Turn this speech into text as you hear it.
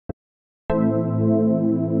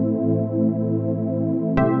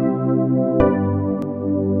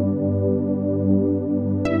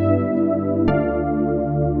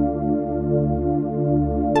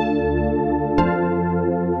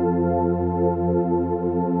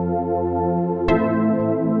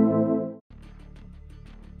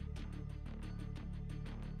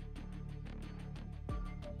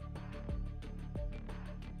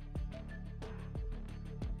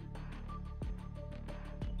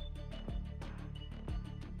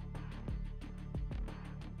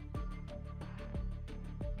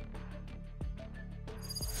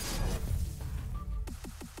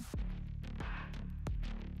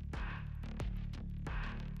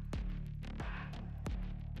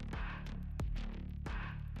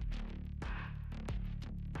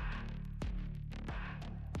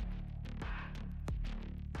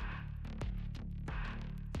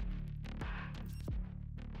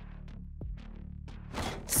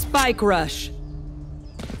Spike rush.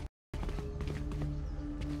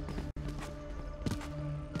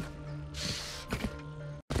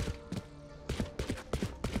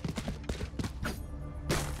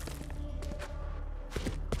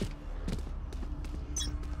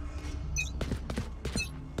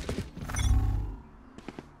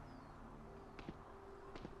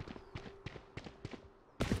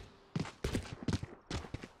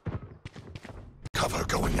 Cover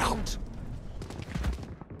going out.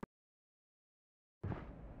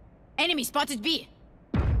 Enemy spotted B.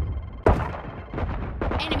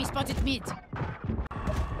 Enemy spotted mid.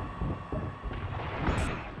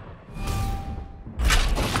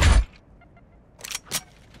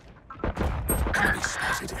 Enemy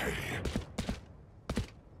spotted A.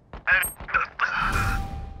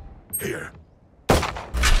 Here.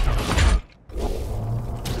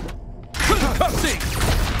 Concussing!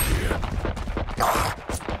 Here. Ah.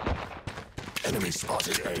 Enemy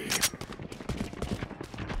spotted A.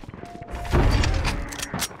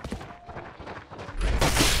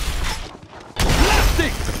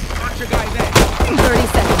 Blasting! Got your guy there. 30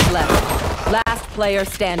 seconds left. Last player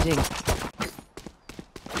standing.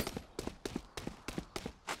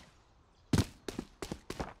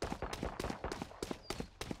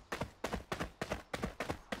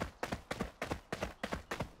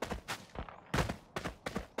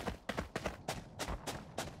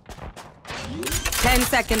 Ten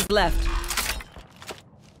seconds left.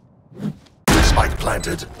 Spike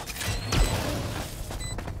planted.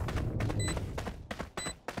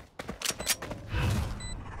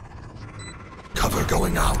 Cover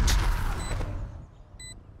going out.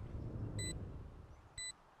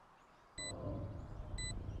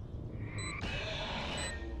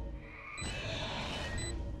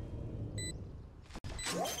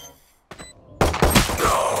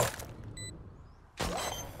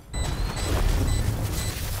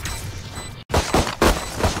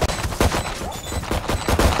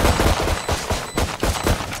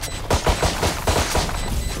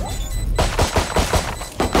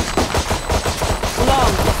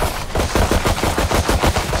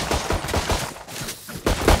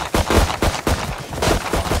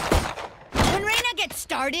 When Reyna gets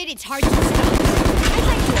started, it's hard to stop. I'd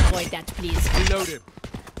like to avoid that, please. Reload him.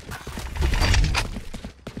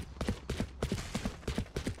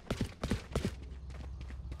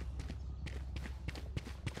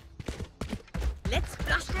 Let's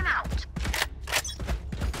flush them out.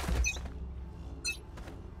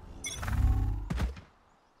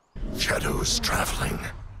 Shadows traveling.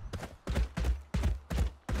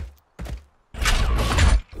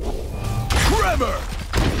 Tremor!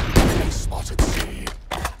 Enemy spotted C.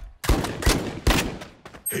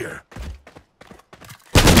 Here.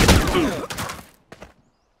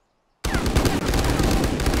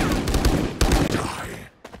 Die.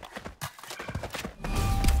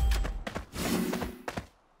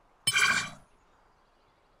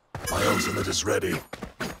 My ultimate is ready.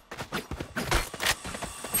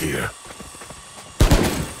 Here.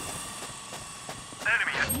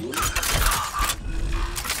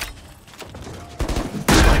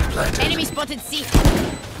 Spike planted. Enemy spotted C.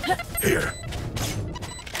 Here.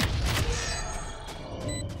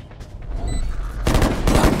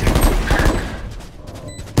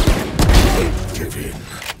 Give in.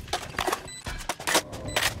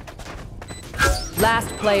 Last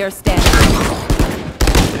player standing.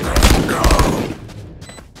 Go.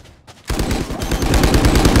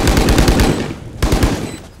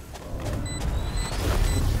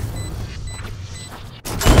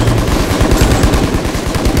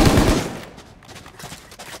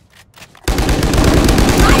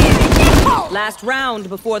 Last round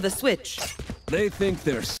before the switch. They think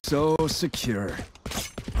they're so secure.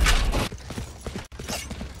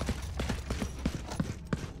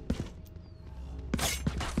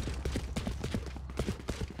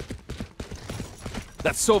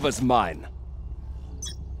 That Sova's mine.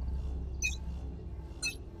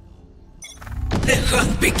 The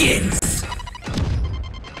hunt begins!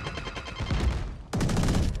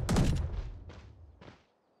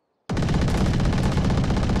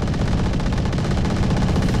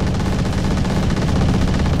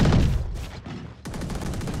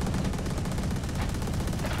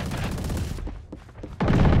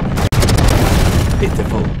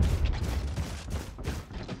 Pitiful.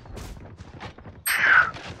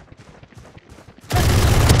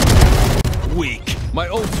 Weak. My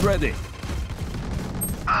ult's ready.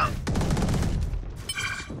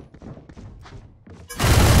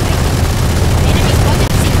 Enemy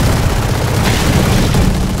spotted C.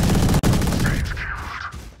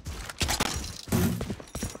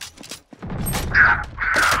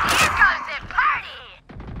 Here goes the party!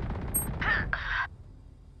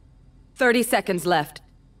 30 seconds left.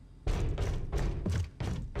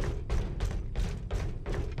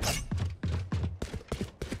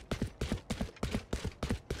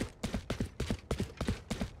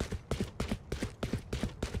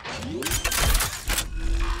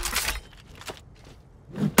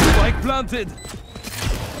 Spike planted.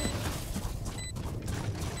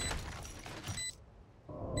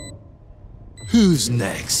 Who's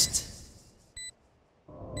next?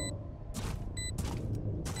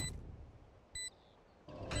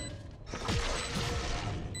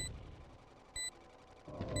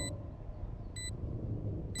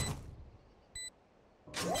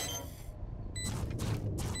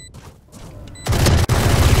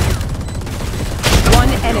 One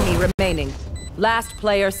enemy remaining. Last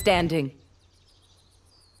player standing.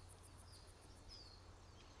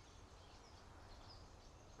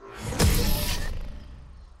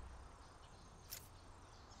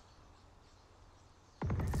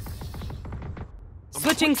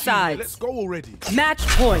 Switching sides. Let's go already. Match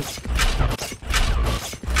point.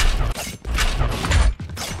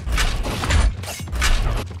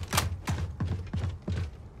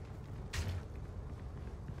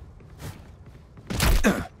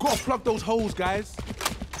 Gotta plug those holes, guys.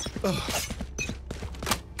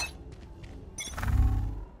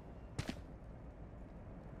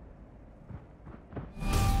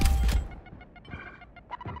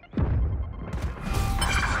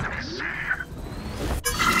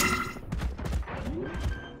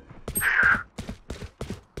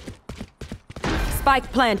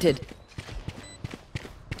 Spike planted.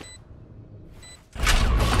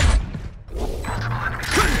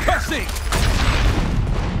 Concussing!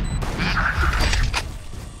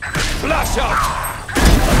 Flash out!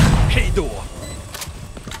 Hey door!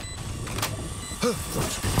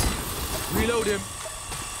 Reload him.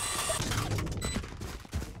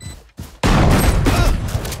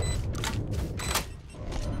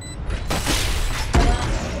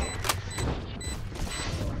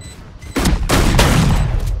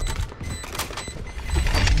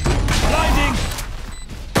 Blinding!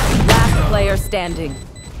 Last player standing.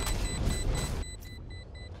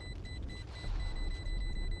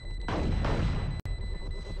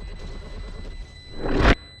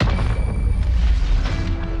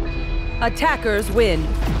 Attackers win.